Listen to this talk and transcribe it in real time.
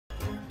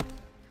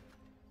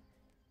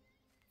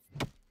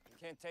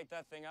Can't take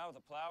that thing out with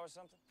a plow or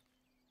something?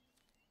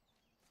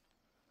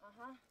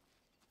 Uh-huh.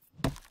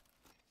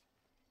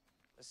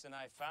 Listen,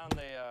 I found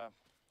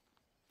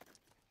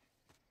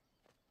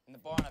in the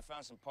barn, I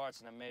found some parts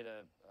and I made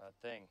a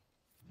thing.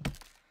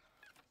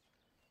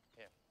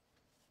 Here.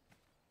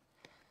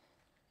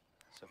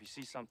 So if you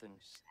see something,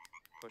 just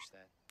push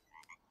that.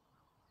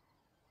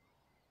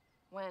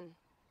 When?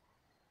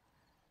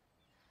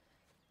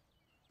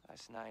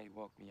 Last night he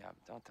woke me up.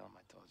 Don't tell him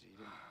I told you. He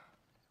didn't.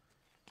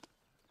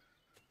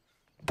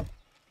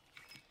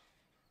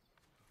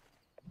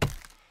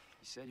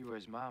 He said you were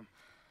his mom.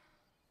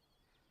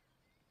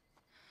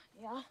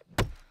 Yeah?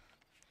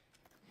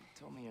 He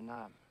told me you're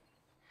not.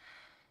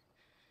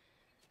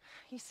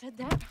 He said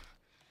that?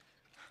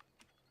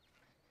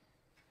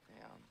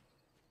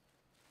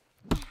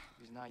 Yeah.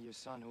 He's not your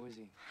son. Who is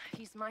he?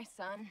 He's my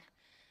son.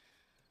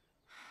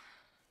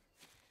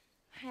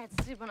 I had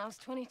Sid when I was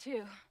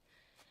 22.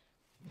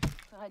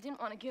 But I didn't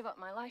want to give up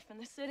my life in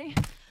the city.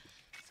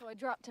 So I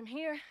dropped him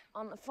here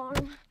on the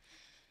farm.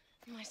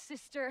 My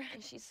sister,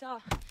 and she saw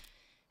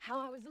how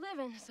I was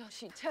living, so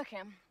she took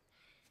him.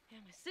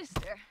 And my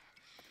sister,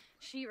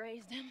 she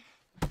raised him.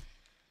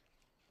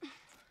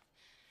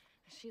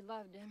 She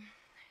loved him.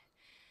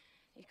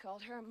 He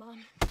called her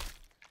Mom.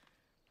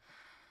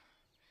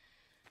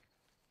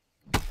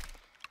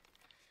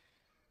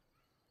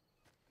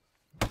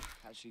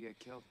 How'd she get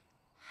killed?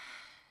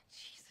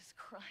 Jesus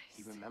Christ.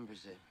 He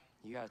remembers it.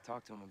 You gotta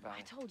talk to him about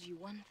it. I told you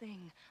one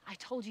thing. I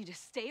told you to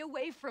stay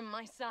away from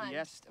my son. He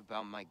asked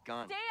about my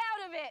gun. Stay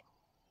out of it!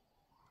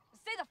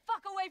 Stay the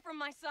fuck away from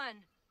my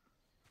son!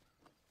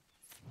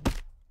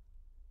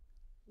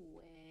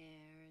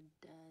 Where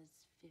does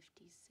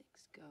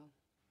 56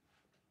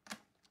 go?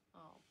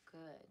 Oh,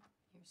 good.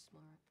 You're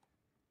smart.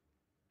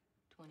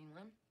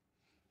 21?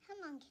 How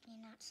long can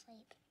you not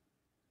sleep?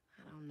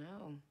 I don't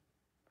know.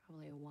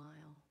 Probably a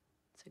while.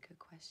 It's a good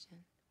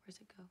question. Where's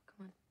it go?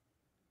 Come on.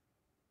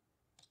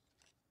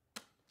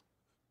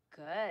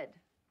 Good.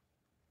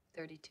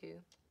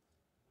 32.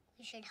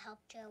 We should help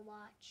Joe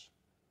watch.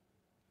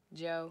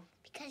 Joe?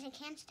 Because he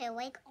can't stay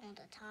awake all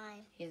the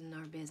time. He isn't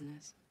our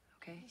business,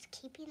 okay? He's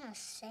keeping us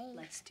safe.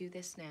 Let's do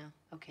this now,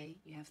 okay?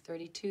 You have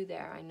 32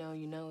 there. I know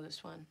you know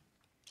this one.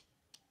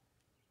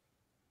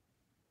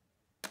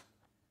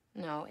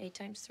 No, 8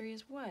 times 3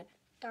 is what?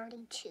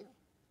 32.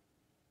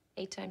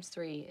 8 times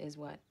 3 is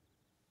what?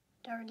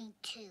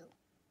 32.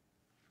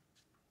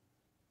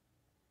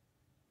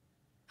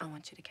 I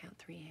want you to count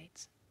 3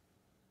 8s.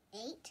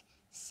 8,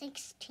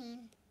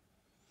 16,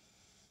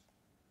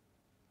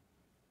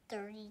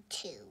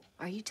 32.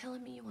 Are you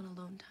telling me you want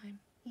alone time?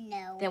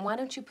 No. Then why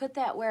don't you put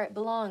that where it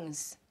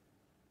belongs?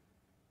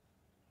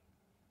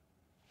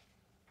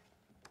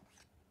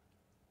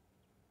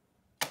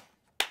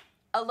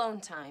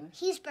 Alone time.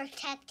 He's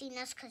protecting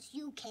us because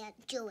you can't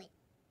do it.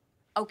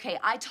 Okay,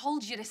 I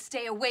told you to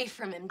stay away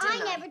from him, didn't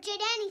I? I never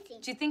did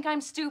anything. Do you think I'm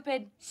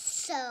stupid?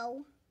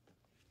 So?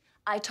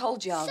 I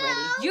told you already.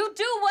 So? You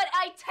do what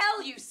I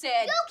tell you, Sid.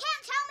 You can't